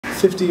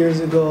50 years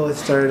ago, it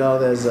started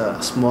out as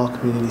a small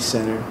community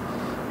center,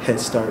 Head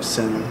Start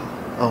Center,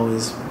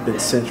 always been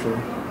central,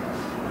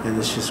 and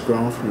it's just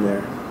grown from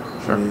there.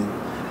 Sure. I mean,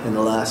 in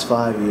the last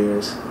 5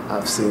 years,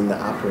 I've seen the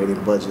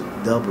operating budget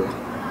double.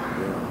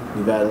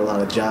 We've added a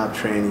lot of job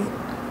training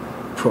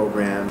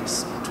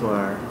programs to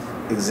our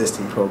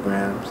existing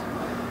programs,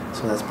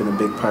 so that's been a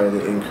big part of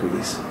the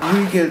increase.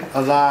 We get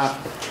a lot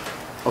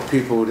of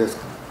people that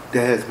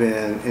has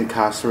been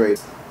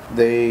incarcerated.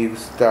 They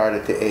start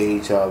at the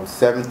age of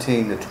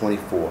 17 to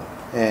 24,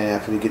 and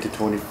after they get to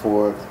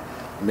 24,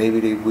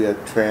 maybe we'll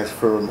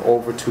transfer them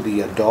over to the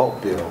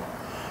adult bill,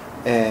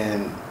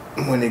 and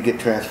when they get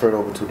transferred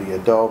over to the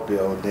adult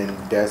bill, then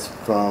that's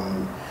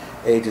from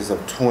ages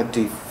of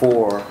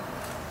 24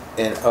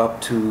 and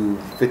up to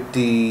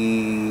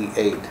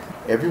 58.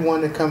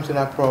 Everyone that comes in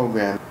our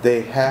program,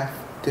 they have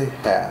to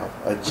have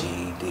a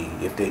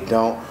GED. If they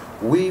don't,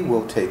 we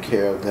will take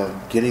care of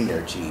them getting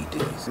their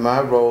GEDs.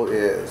 My role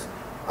is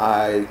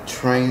I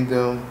train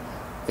them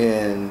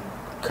in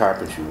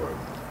carpentry work,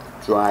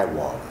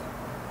 drywalling,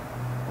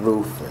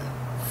 roofing,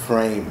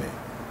 framing,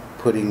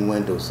 putting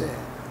windows in,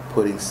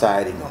 putting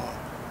siding on,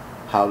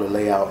 how to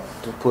lay out,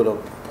 to put a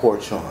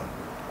porch on,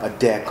 a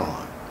deck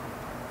on.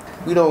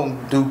 We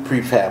don't do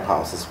prefab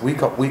houses. We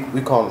call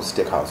them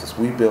stick houses.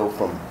 We build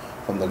from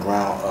the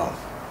ground up.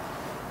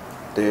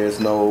 There's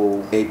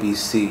no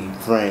ABC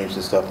frames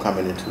and stuff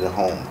coming into the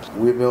homes.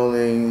 We're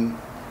building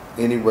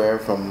anywhere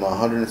from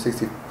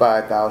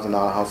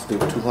 $165,000 house to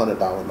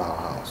 $200,000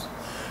 house.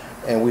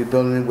 And we're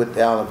building it with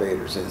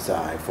elevators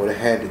inside for the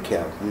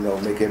handicapped,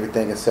 make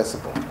everything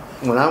accessible.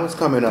 When I was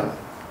coming up,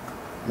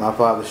 my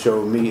father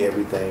showed me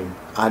everything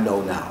I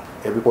know now.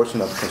 Every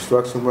portion of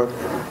construction work,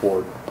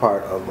 every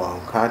part of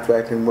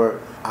contracting work,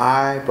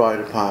 I brought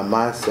it upon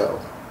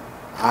myself.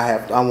 I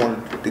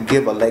wanted to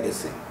give a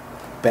legacy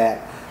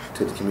back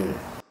to the community.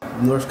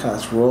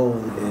 Northcott's role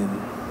in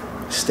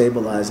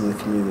stabilizing the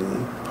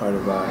community, part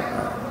of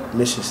our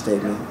mission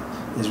statement,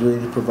 is really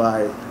to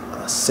provide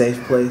a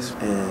safe place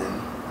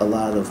and a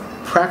lot of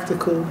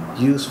practical,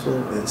 useful,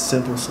 and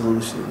simple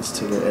solutions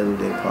to their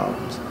everyday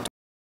problems.